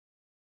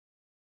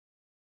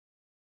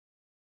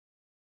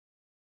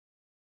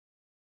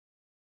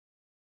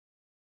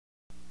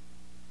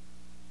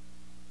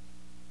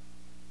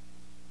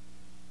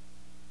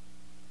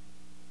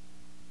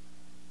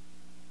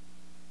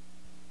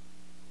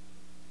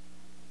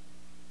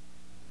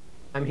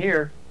I'm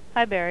here.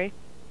 Hi, Barry.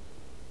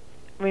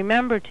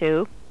 Remember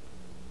to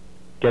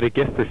get a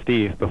gift for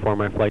Steve before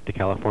my flight to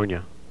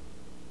California.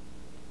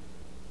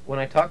 When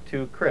I talk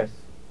to Chris,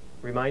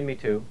 remind me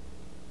to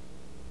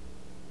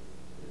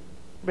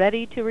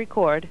ready to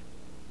record.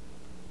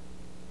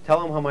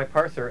 tell him how my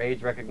parser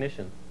aids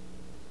recognition.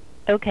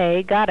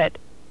 Okay, got it.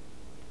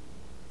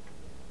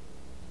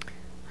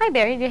 Hi,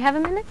 Barry. Do you have a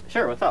minute?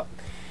 Sure, what's up?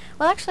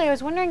 Well, actually, I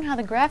was wondering how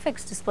the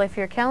graphics display for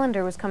your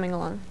calendar was coming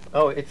along.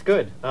 Oh, it's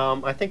good.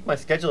 I think my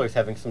scheduler's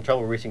having some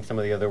trouble reaching some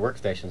of the other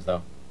workstations,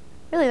 though.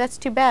 Really, that's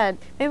too bad.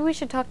 Maybe we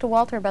should talk to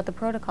Walter about the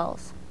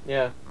protocols.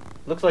 Yeah.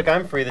 Looks like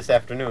I'm free this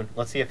afternoon.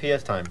 Let's see if he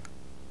has time.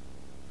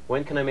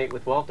 When can I meet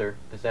with Walter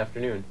this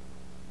afternoon?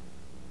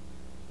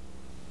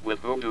 With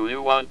whom do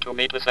you want to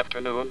meet this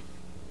afternoon?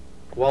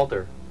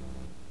 Walter.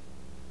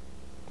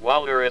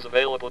 Walter is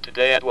available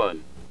today at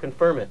 1.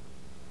 Confirm it.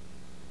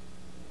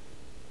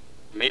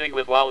 Meeting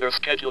with Walter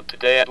scheduled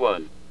today at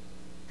 1.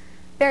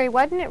 Barry,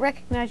 why didn't it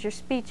recognize your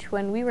speech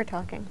when we were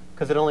talking?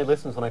 Because it only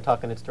listens when I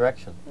talk in its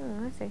direction.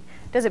 Oh, I see.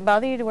 Does it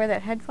bother you to wear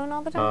that headphone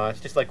all the time? It's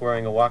just like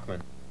wearing a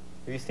Walkman.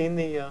 Have you seen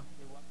the,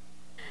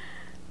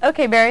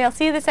 Okay, Barry, I'll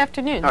see you this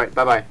afternoon. All right,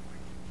 bye-bye.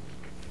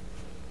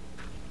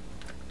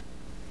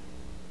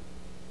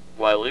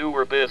 While you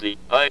were busy,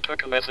 I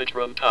took a message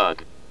from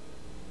Todd.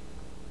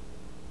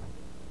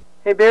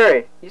 Hey,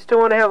 Barry, you still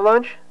want to have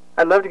lunch?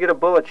 I'd love to get a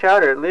bowl of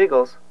chowder at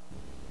Legal's.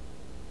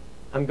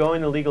 I'm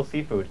going to Legal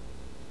Seafood.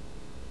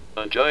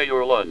 Enjoy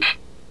your lunch.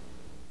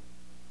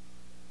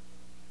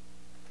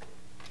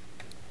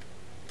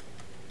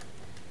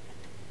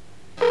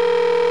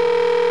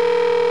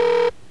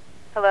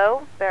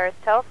 Hello, Barry's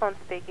telephone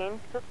speaking.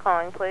 Who's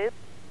calling, please?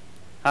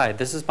 Hi,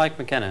 this is Mike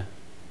McKenna.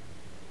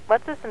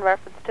 What's this in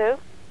reference to?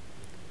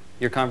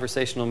 Your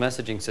conversational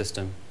messaging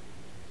system.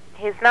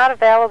 He's not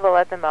available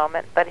at the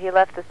moment, but he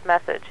left this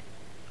message.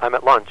 I'm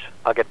at lunch.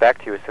 I'll get back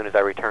to you as soon as I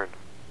return.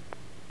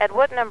 At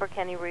what number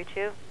can he reach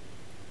you?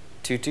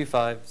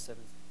 225-7...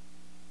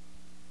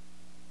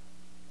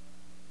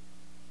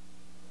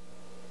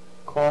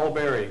 Call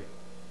Barry.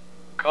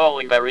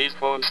 Calling Barry's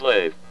phone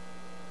slave.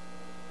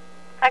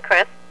 Hi,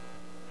 Chris.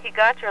 He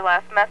got your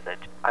last message.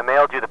 I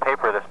mailed you the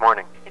paper this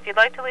morning. If you'd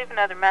like to leave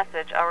another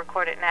message, I'll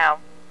record it now.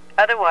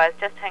 Otherwise,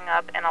 just hang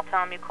up and I'll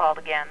tell him you called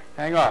again.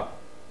 Hang up.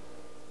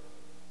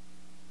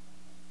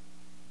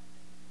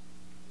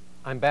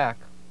 I'm back.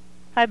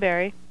 Hi,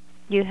 Barry.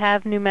 You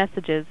have new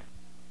messages.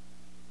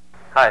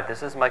 Hi,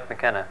 this is Mike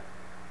McKenna.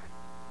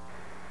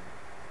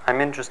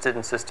 I'm interested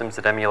in systems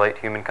that emulate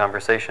human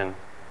conversation.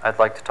 I'd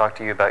like to talk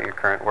to you about your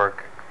current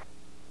work.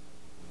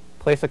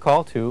 Place a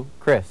call to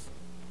Chris.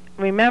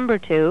 Remember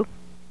to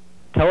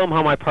Tell him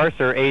how my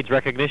parser aids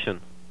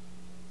recognition.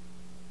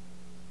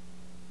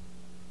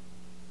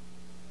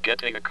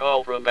 Getting a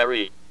call from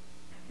Barry.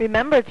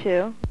 remember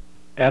to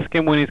Ask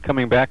him when he's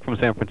coming back from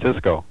San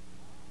Francisco.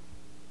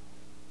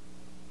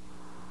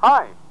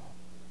 Hi.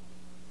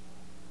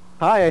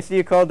 Hi, I see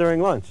you called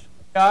during lunch.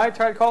 Yeah, I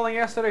tried calling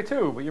yesterday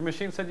too, but your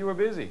machine said you were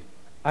busy.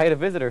 I had a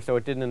visitor, so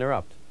it didn't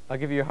interrupt. I'll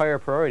give you a higher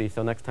priority,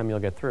 so next time you'll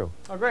get through.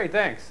 Oh, great,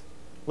 thanks.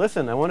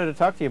 Listen, I wanted to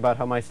talk to you about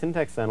how my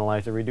syntax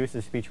analyzer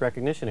reduces speech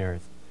recognition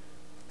errors.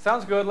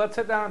 Sounds good. Let's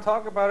sit down and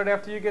talk about it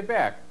after you get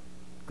back.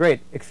 Great.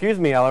 Excuse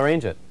me, I'll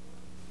arrange it.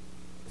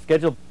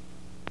 Scheduled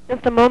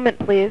just a moment,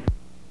 please.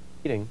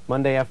 meeting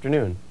Monday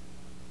afternoon.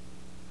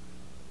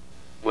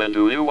 When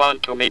do you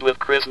want to meet with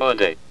Chris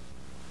Monday?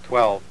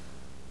 12.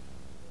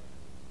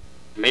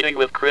 Meeting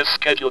with Chris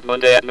scheduled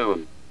Monday at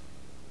noon.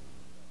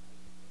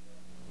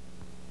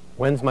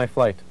 When's my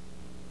flight?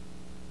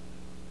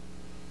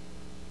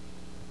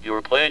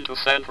 Your plane to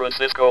San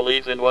Francisco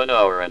leaves in 1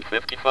 hour and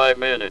 55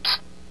 minutes.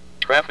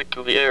 Traffic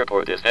to the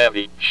airport is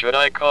heavy. Should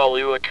I call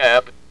you a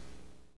cab?